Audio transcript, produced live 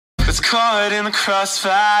It's caught in the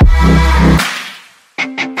crossfire.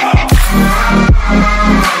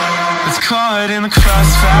 It's caught in the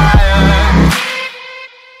crossfire.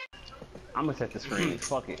 I'm gonna set the screen.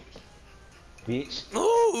 Fuck it. Bitch.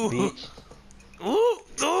 Ooh. Bitch. Ooh.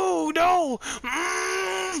 Ooh, no.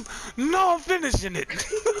 No, I'm finishing it.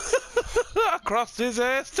 I crossed his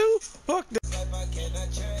ass too. Fuck that.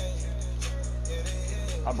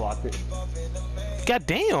 I blocked it. God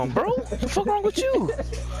damn, bro. What the fuck wrong with you?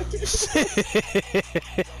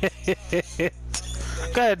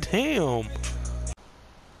 God damn.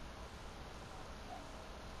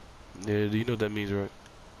 Yeah, you know what that means, right?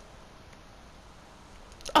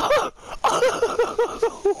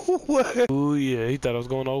 Oh yeah, he thought I was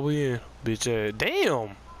going all the way in. Bitch ass.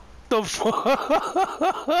 Damn. The fuck?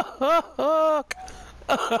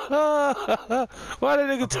 Why did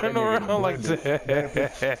nigga turn around like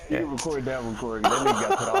that? You can record that recording. That nigga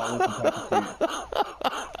got put all in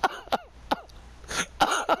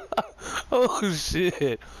Oh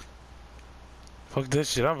shit. Fuck that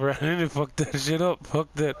shit. I'm running and fuck that shit up.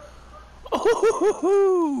 Fuck that.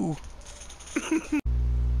 Oh.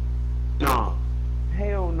 No.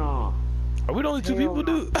 Hell no. Are we the only two people,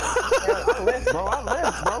 dude? I left, bro.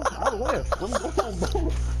 I left. What's on,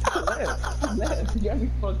 bro? I left. You got me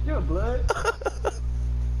fucked up, blood.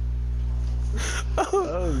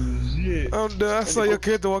 Oh shit. I'm done. I saw your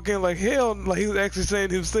character walk in like hell, like he was actually saying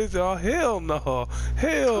he was saying, oh hell no,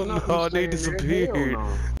 hell no, they disappeared.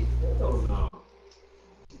 Hell no.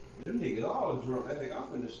 Them niggas all drunk. I think I'm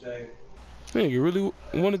finna stay. Man, you really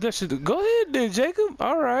wanted that shit to go ahead then, Jacob.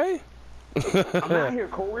 All right. I'm out here,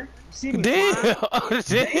 Corey. You see me? Damn, Damn.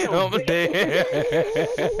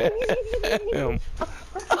 damn.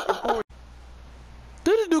 Dude,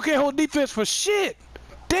 this dude can't hold defense for shit.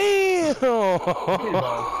 Damn. Give me the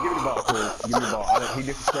ball. Give me the ball, Corey. Give me the ball. He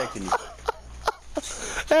disrespecting you.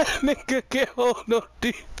 That nigga can't hold no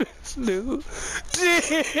defense, dude.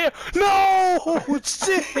 Damn. No.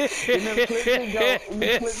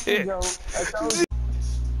 Shit.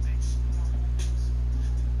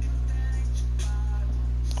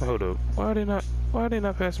 Hold up. Why they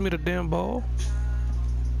not pass me the damn ball?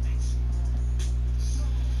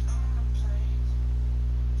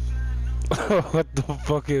 What the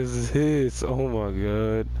fuck is this? Oh my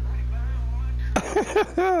god.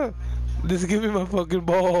 Just give me my fucking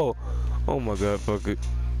ball. Oh my god, fuck it.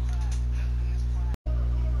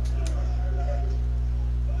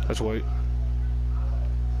 That's white.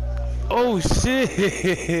 Oh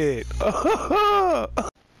shit.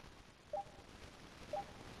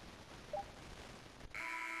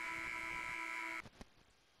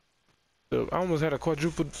 I almost had a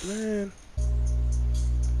quadruple, man.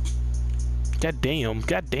 God damn.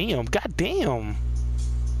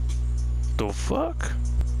 The fuck?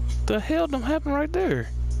 The hell done happened right there?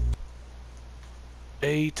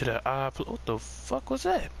 A to the I, what the fuck was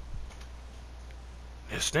that?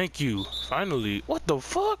 Yes, thank you. Finally. What the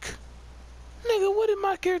fuck? Nigga, what did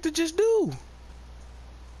my character just do?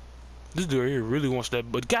 This dude right here really wants that,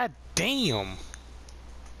 but god damn.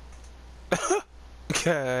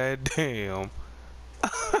 God damn.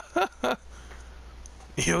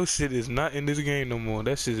 Yo, shit is not in this game no more.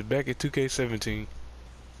 That shit is back at 2K17.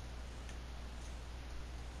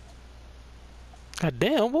 God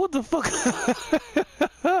damn, what the fuck?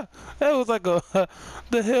 That was like a...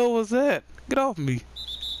 the hell was that? Get off me.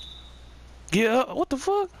 Get up. What the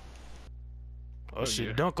fuck? Oh shit,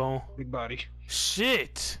 yeah. Dunk on. Big body.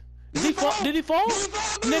 Shit. Did he fall? Did he fall?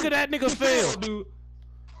 Nigga, that nigga fell. Dude.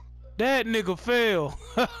 That nigga fell.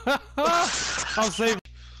 I'm saving.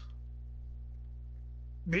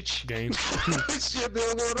 Bitch. Game. Shit, going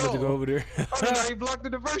on. Let's go over there. I mean, he blocked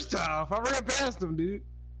it the first time. I ran past him, dude.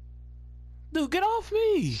 Dude, get off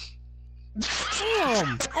me.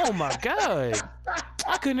 Damn. Oh my god.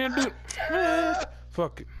 I couldn't even do it. Man.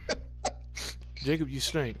 Fuck it. Jacob, you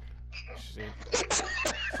stink.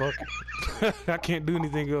 Fuck it. I can't do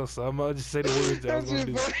anything else. So I might just say the words that I was gonna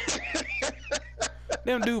do.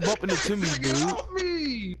 Damn dude bumping into me, dude. Get off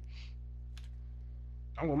me.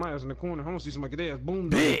 I'm gonna my ass in the corner. I want to see somebody get their ass boom.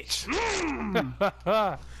 Bitch!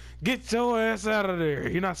 Get your ass out of there.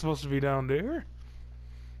 You're not supposed to be down there.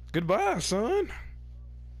 Goodbye, son.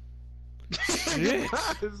 Shit.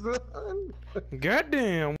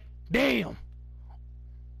 Goddamn. Damn.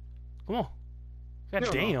 Come on.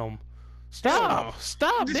 Goddamn. Stop.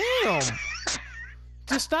 Stop. Damn.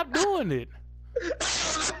 Just stop doing it.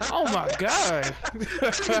 Oh my god.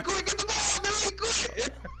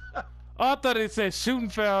 Oh, I thought it said shooting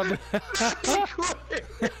foul.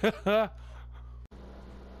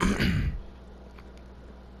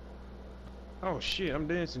 Oh shit, I'm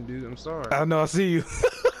dancing, dude. I'm sorry. I know, I see you.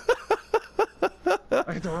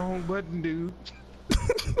 I hit the wrong button, dude.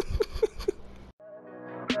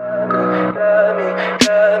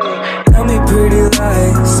 Tell me pretty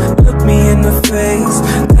lies, look me in the face.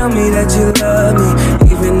 Tell me that you love me,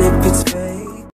 even if it's fake.